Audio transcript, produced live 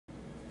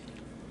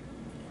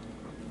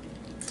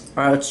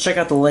Alright, let's check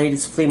out the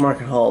latest flea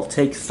market haul.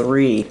 Take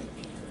 3.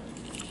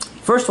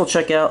 First, we'll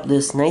check out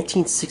this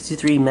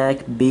 1963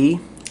 Mac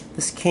B.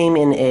 This came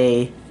in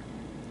a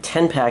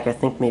 10-pack, I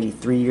think maybe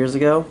 3 years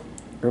ago,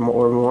 or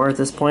more at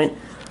this point.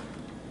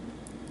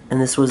 And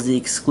this was the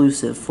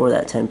exclusive for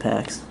that 10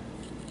 packs.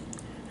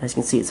 As you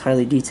can see, it's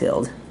highly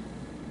detailed.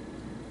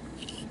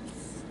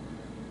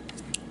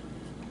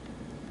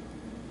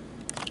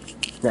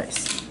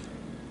 Nice.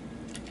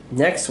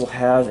 Next, we'll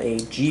have a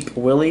Jeep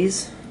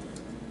Willys.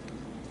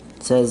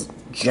 It says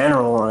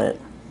General on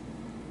it.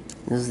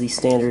 This is the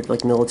standard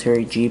like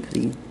military Jeep that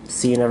you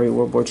see in every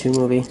World War II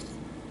movie.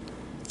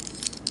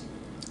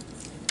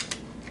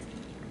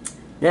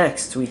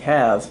 Next, we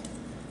have,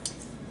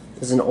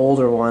 this is an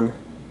older one.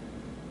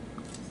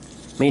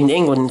 Made in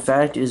England, in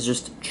fact, is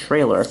just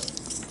trailer.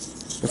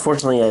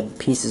 Unfortunately, a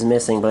piece is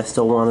missing, but I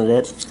still wanted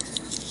it.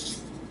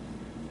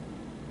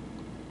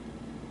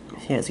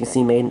 Yeah, as you can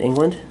see, made in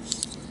England.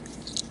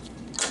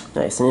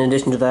 Nice. And in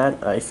addition to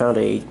that, I found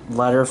a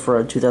ladder for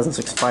a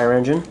 2006 fire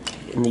engine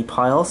in the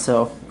pile,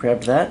 so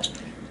grabbed that.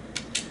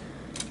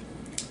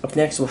 Up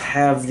next, we'll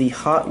have the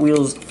Hot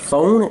Wheels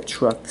phone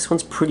truck. This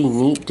one's pretty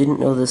neat. Didn't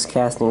know this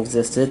casting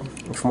existed.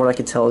 And from what I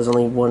could tell, there's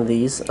only one of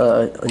these,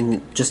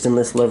 just in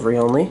this livery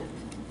only.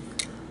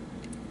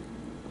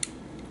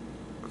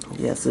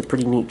 Yeah, it's a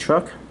pretty neat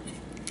truck.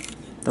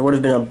 There would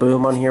have been a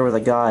boom on here with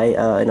a guy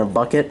in a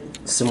bucket,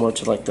 similar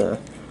to like the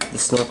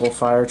snorkel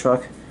fire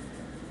truck.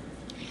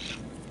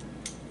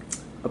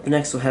 Up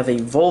next, we'll have a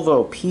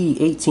Volvo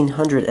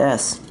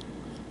P1800S.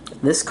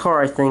 This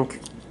car, I think,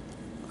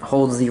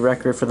 holds the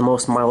record for the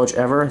most mileage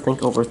ever. I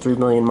think over 3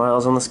 million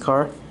miles on this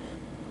car.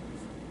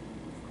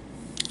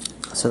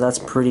 So that's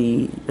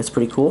pretty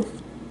cool.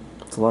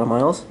 It's a lot of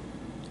miles.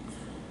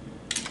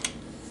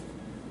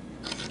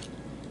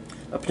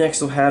 Up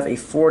next, we'll have a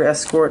Ford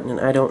Escort, and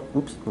I don't,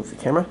 oops, move the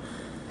camera.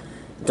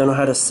 Don't know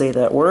how to say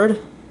that word.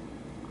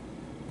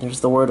 There's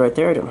the word right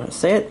there, I don't know how to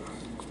say it.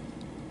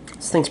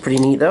 This thing's pretty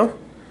neat though.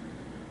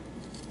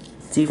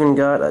 It's even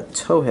got a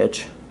tow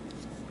hitch.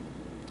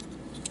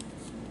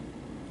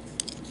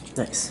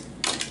 Nice.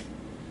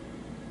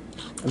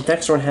 And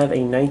next we're going to have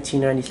a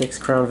 1996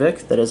 Crown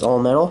Vic that is all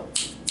metal.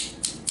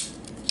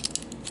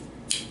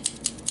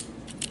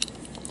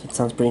 It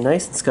sounds pretty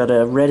nice. It's got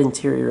a red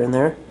interior in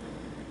there.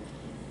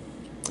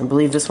 I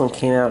believe this one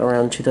came out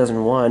around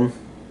 2001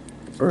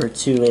 or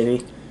 2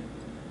 maybe.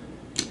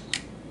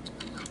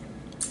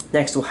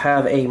 Next we'll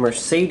have a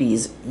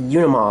Mercedes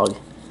Unimog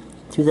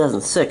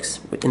 2006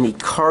 in the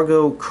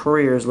Cargo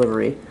Couriers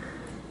livery.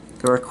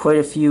 There are quite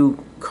a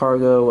few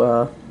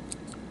cargo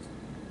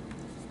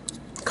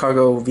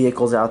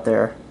vehicles out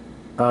there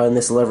in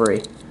this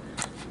livery.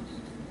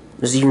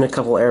 There's even a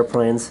couple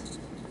airplanes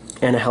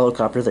and a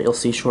helicopter that you'll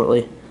see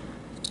shortly.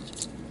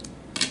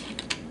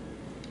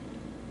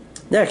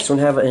 Next, we'll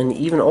have an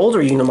even older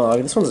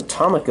Unimog. This one's a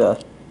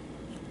Tomica,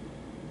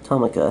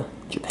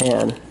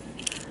 Japan.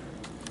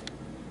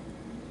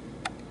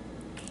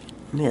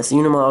 Yes,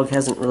 Unimog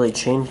hasn't really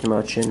changed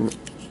much in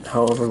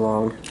however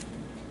long.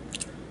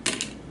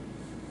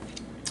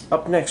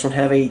 Up next, we'll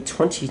have a not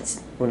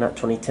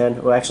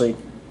 2010, well actually,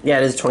 yeah,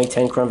 it is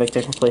 2010 Crown Vic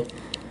technically.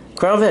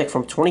 Crown Vic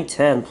from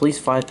 2010, Police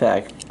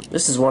 5-pack.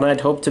 This is one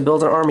I'd hoped to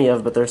build an army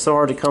of, but they're so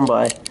hard to come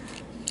by.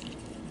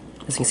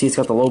 As you can see, it's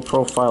got the low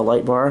profile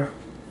light bar.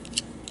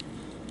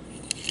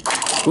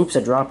 Oops,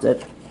 I dropped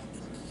it.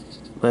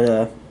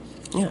 But,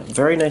 yeah,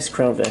 very nice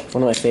Crown Vic.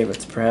 One of my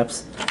favorites,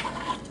 perhaps.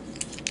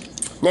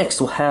 Next,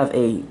 we'll have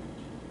a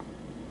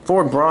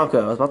Ford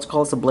Bronco. I was about to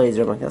call this a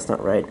Blazer. I'm like, that's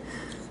not right.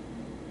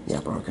 Yeah,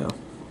 Bronco.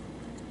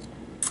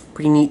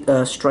 Pretty neat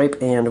stripe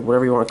and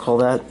whatever you want to call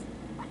that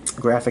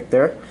graphic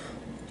there.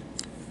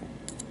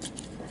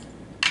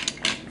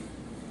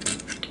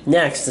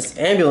 Next, this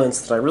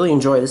ambulance that I really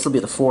enjoy. This will be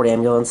the Ford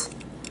ambulance,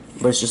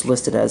 but it's just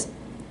listed as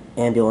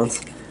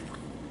ambulance.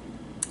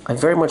 I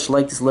very much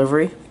like this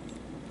livery.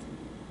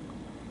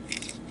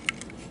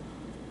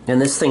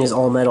 And this thing is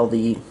all metal,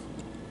 the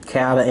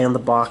cab and the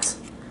box.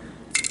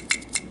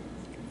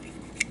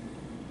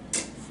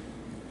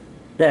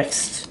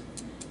 Next,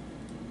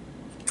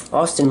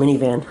 Austin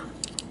minivan.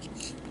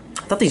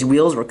 I thought these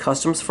wheels were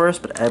customs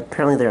first, but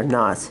apparently they're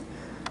not.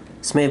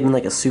 This may have been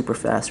like a super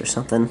fast or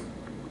something.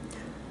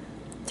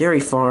 Dairy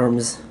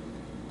Farms.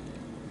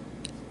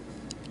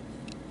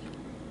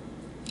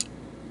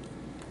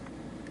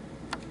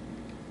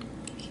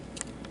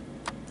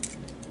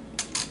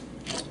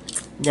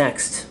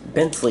 Next,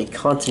 Bentley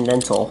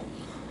Continental.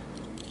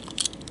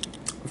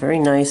 Very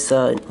nice,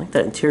 I like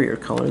that interior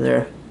color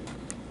there.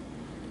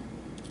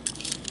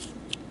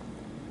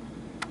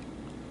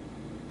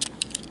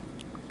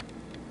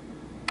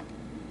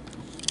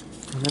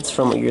 And that's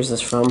from, what year is this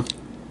from?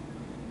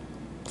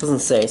 Doesn't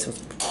say, so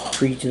it's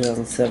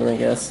pre-2007, I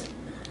guess.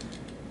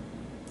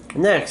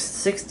 Next,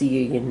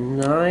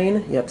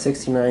 69, yep,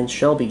 69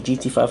 Shelby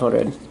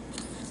GT500.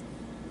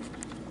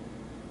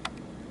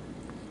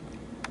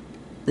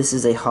 This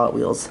is a Hot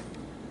Wheels.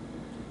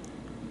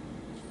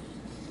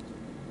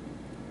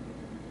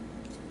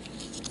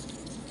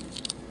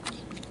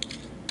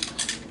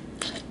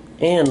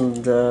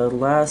 And the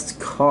last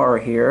car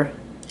here,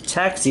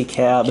 taxi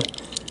cab.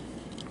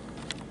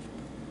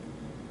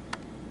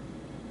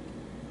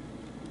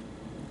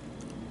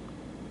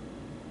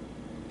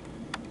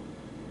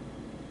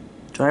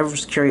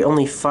 Drivers carry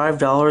only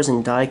 $5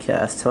 in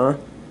die-cast, huh?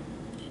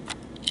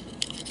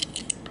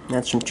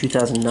 That's from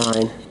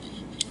 2009.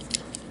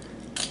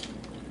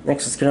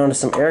 Next, let's get on to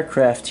some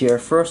aircraft here.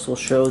 First, we'll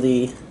show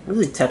the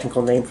really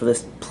technical name for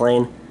this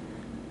plane.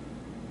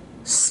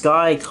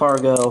 Sky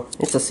Cargo.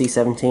 It's a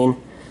C-17.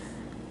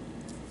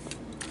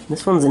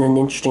 This one's in an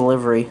interesting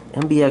livery.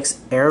 MBX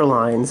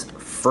Airlines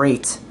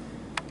Freight.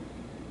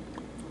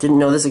 Didn't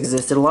know this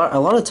existed. A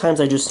lot of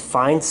times I just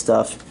find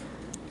stuff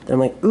that I'm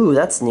like, ooh,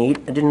 that's neat.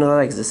 I didn't know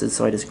that existed,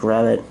 so I just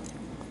grab it.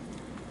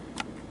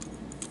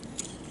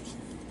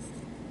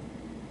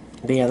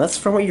 But yeah, that's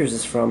from what year is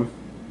this from?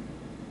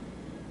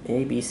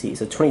 ABC.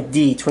 So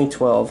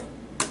 2012.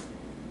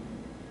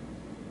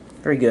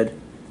 Very good.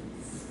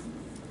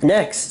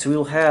 Next, we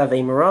will have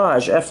a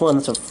Mirage F1.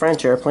 That's a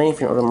French airplane,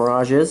 if you know what a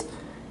Mirage is.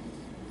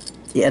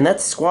 Yeah, and that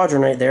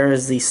squadron right there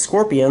is the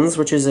Scorpions,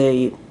 which is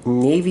a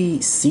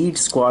Navy siege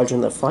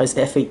squadron that flies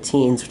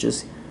F-18s, which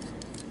is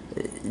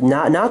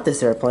not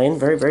this airplane.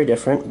 Very, very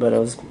different. But I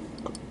was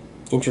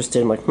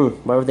interested. I'm like,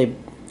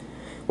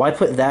 why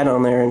put that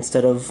on there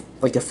instead of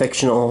like a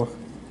fictional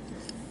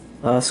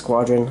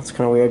squadron? It's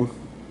kind of weird.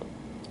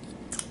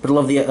 But I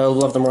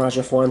love the Mirage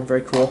F1.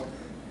 Very cool.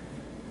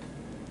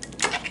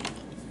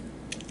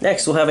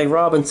 Next, we'll have a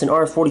Robinson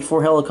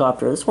R-44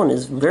 helicopter. This one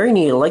is very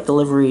neat. I like the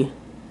livery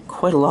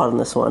quite a lot on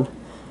this one.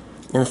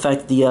 And the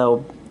fact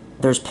that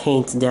there's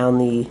paint down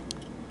the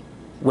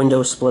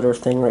window splitter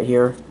thing right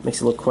here makes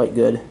it look quite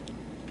good.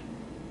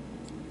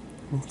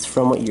 It's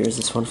from, what year is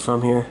this one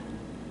from here?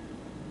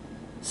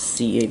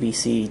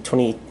 CABC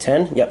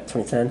 2010? Yep,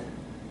 2010.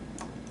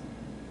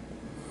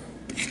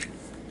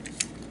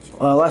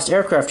 Last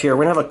aircraft here.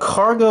 We're going to have a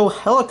cargo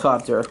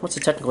helicopter. What's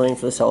the technical name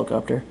for this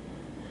helicopter?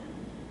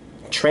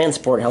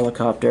 Transport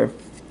helicopter.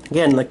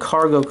 Again, the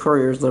cargo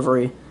courier's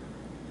livery.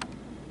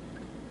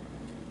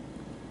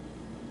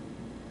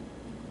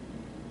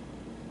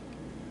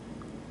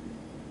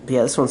 But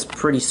yeah, this one's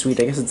pretty sweet.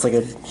 I guess it's like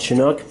a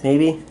Chinook,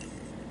 maybe?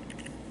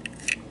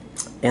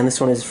 And this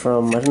one is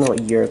from, I don't know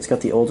what year. It's got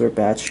the older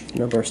batch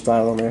number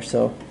style on there,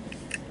 so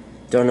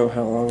don't know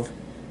how long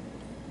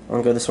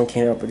ago this one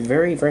came out, but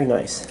very, very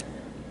nice.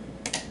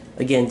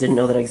 Again, didn't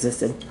know that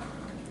existed.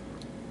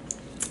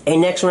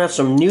 And next, we're going to have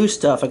some new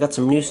stuff. I got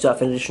some new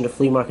stuff in addition to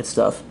flea market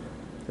stuff.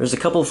 There's a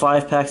couple of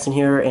 5-packs in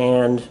here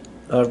and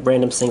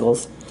random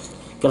singles.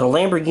 Got a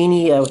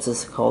Lamborghini, what's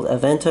this called?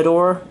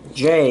 Aventador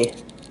J.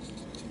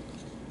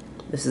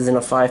 This is in a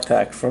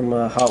 5-pack from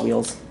Hot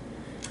Wheels.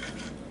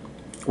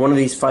 One of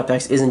these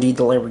 5-packs is indeed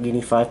the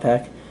Lamborghini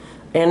 5-pack.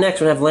 And next,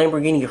 we have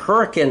Lamborghini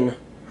Huracan.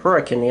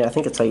 Huracan, yeah, I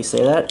think that's how you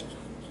say that.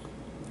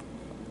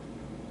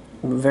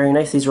 Very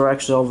nice. These are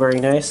actually all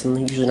very nice. I'm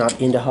usually not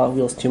into Hot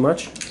Wheels too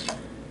much.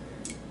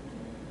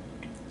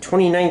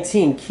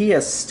 2019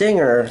 Kia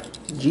Stinger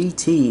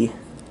GT.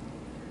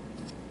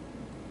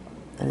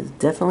 That is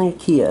definitely a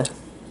Kia.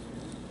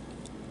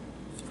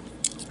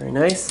 Very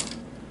nice.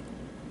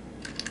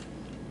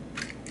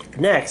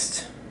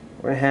 Next,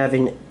 we're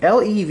having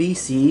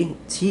LEVC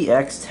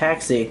TX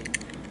Taxi.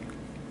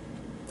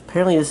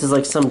 Apparently this is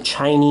like some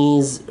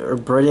Chinese or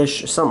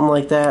British or something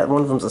like that.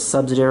 One of them's a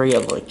subsidiary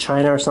of like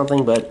China or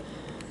something, but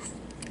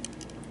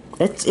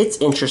it's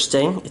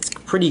interesting. It's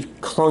pretty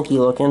clunky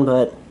looking,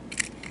 but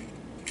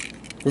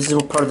this is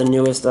part of the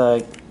newest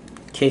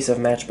case of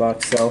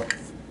Matchbox, so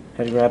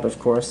had to grab it, of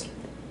course.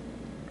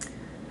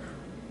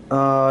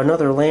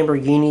 Another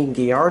Lamborghini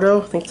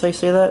Gallardo, I think that's how you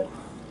say that.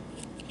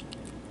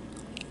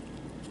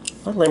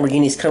 A lot of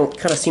Lamborghinis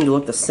kind of seem to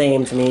look the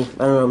same to me.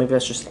 I don't know, maybe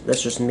that's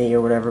just me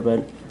or whatever,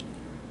 but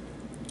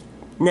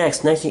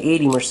next,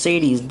 1980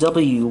 Mercedes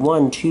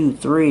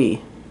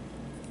W123.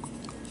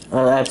 I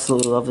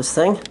absolutely love this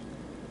thing.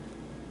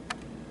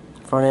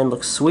 Front end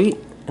looks sweet,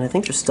 and I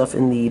think there's stuff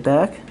in the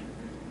back.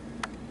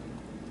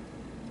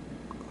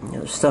 Yeah,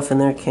 there's stuff in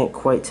there, can't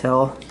quite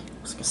tell.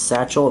 Looks like a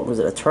satchel. Was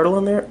it a turtle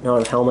in there? No,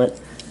 a helmet.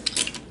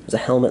 There's a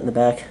helmet in the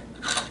back.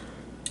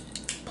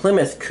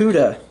 Plymouth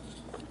Cuda.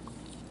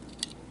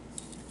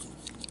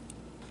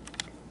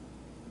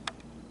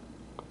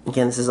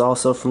 Again, this is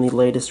also from the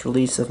latest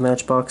release of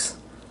Matchbox.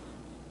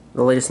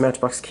 The latest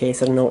Matchbox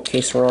case. I don't know what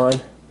case we're on.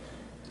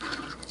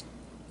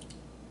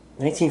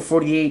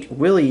 1948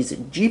 Willys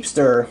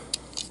Jeepster.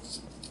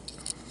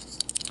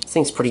 This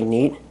thing's pretty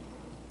neat.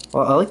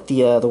 Well, I like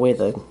the way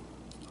the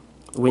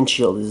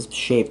windshield is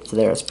shaped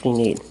there. It's pretty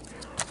neat.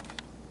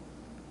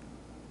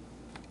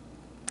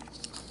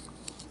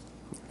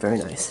 Very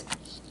nice.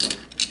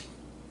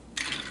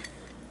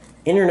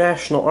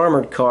 International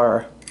Armored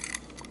Car.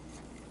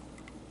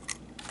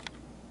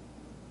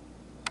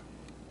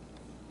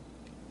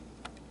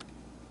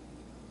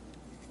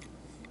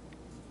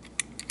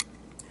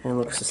 And it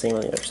looks the same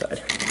on the other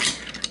side.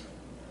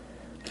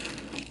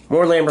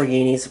 More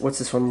Lamborghinis. What's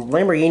this one?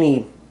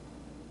 Lamborghini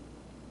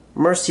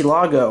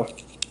Murcielago,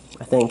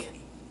 I think.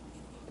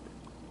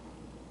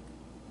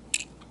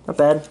 Not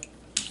bad.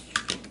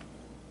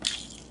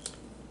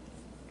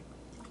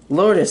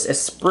 Lotus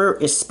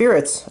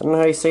Spirits. I don't know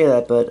how you say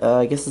that, but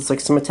I guess it's like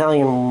some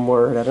Italian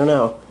word. I don't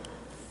know.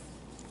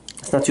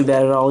 It's not too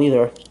bad at all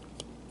either.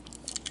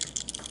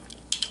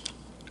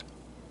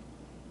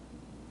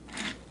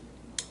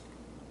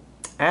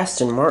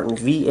 Aston Martin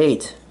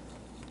V8.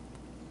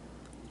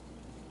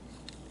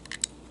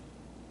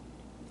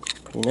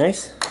 Pretty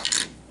nice.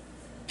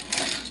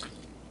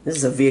 This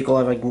is a vehicle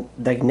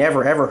I've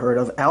never ever heard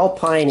of.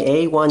 Alpine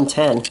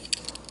A110.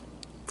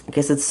 I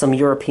guess it's some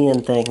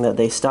European thing that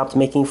they stopped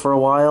making for a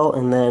while,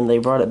 and then they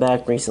brought it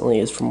back recently,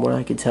 is from what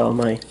I could tell in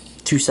my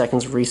 2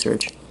 seconds of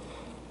research.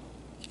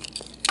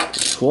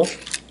 Cool.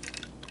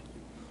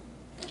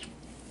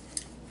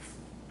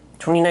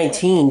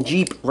 2019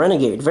 Jeep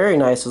Renegade. Very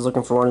nice. I was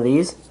looking for one of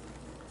these.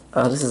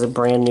 This is a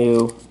brand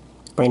new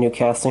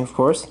casting, of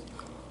course.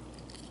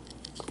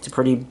 It's a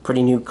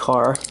pretty new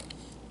car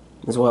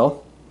as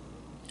well.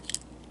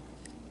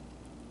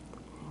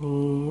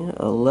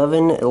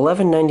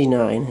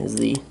 1199 is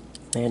the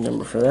VIN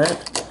number for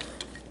that.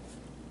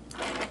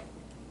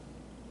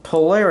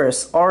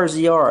 Polaris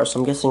RZR, so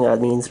I'm guessing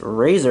that means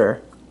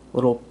Razor.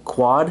 Little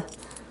quad.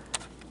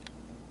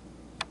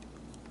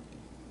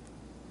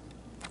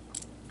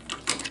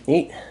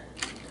 Neat.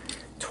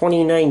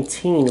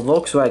 2019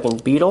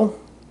 Volkswagen Beetle.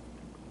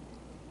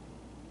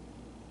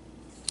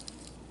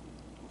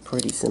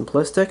 Pretty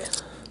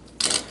simplistic.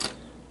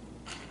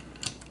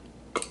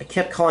 I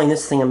kept calling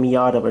this thing a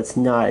Miata, but it's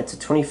not. It's a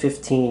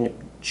 2015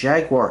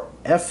 Jaguar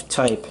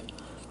F-Type.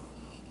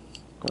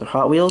 They're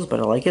Hot Wheels,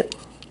 but I like it.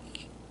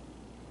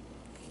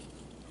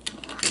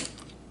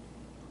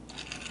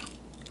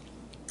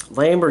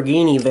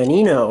 Lamborghini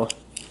Veneno,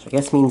 which I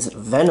guess means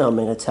venom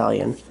in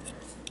Italian.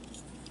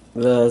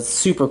 The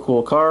super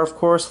cool car, of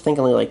course. I think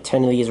only like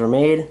 10 of these were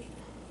made.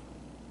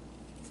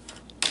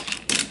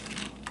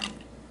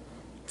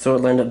 So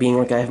it'll end up being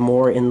like I have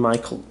more in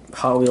my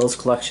Hot Wheels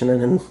collection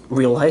than in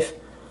real life.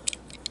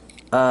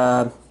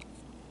 Another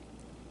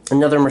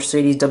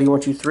Mercedes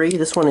W123.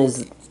 This one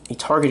is a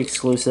Target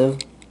exclusive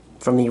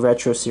from the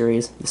Retro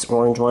series, this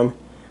orange one,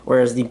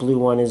 whereas the blue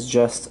one is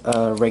just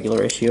a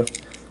regular issue.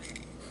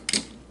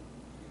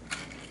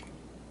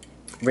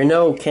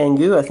 Renault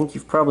Kangoo. I think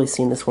you've probably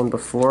seen this one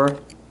before.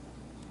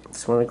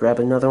 Just want to grab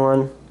another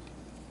one.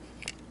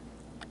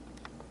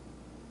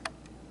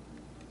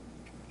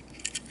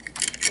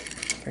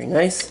 Very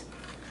nice.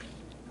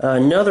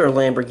 Another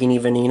Lamborghini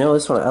Veneno.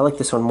 This one, I like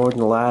this one more than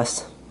the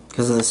last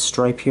because of this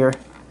stripe here.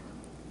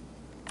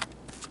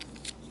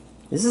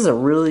 This is a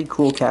really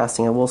cool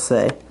casting, I will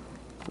say.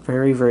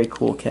 Very, very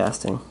cool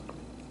casting.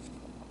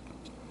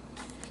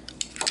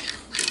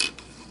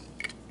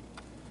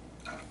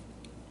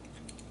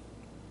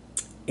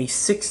 A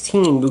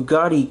 16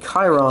 Bugatti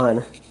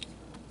Chiron.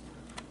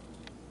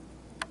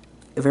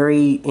 A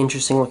very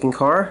interesting looking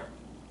car.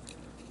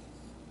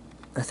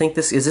 I think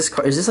is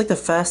this like the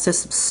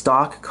fastest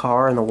stock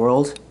car in the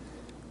world?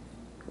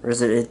 Or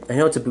is it I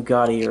know it's a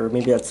Bugatti, or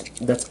maybe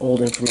that's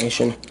old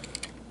information.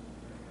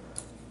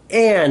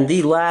 And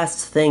the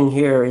last thing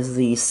here is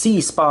the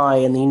Sea Spy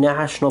in the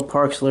National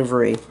Parks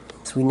livery.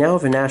 So we now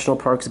have a National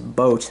Parks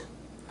boat.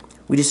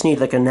 We just need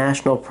like a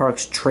National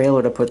Parks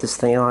trailer to put this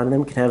thing on, and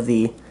then we can have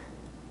the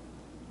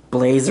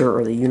Blazer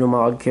or the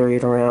Unimog carry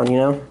it around, you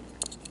know?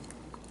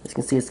 As you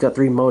can see, it's got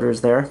 3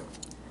 motors there.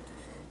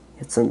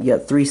 You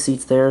got 3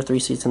 seats there, 3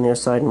 seats on the other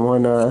side, and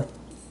 1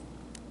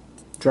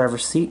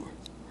 driver's seat.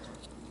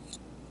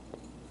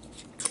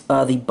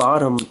 The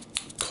bottom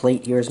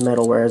plate here is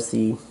metal, whereas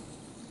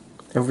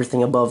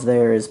everything above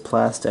there is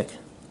plastic.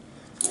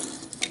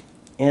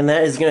 And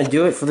that is going to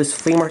do it for this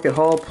flea market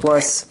haul,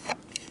 plus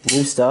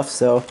new stuff.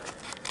 So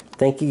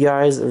thank you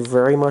guys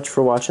very much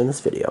for watching this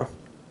video.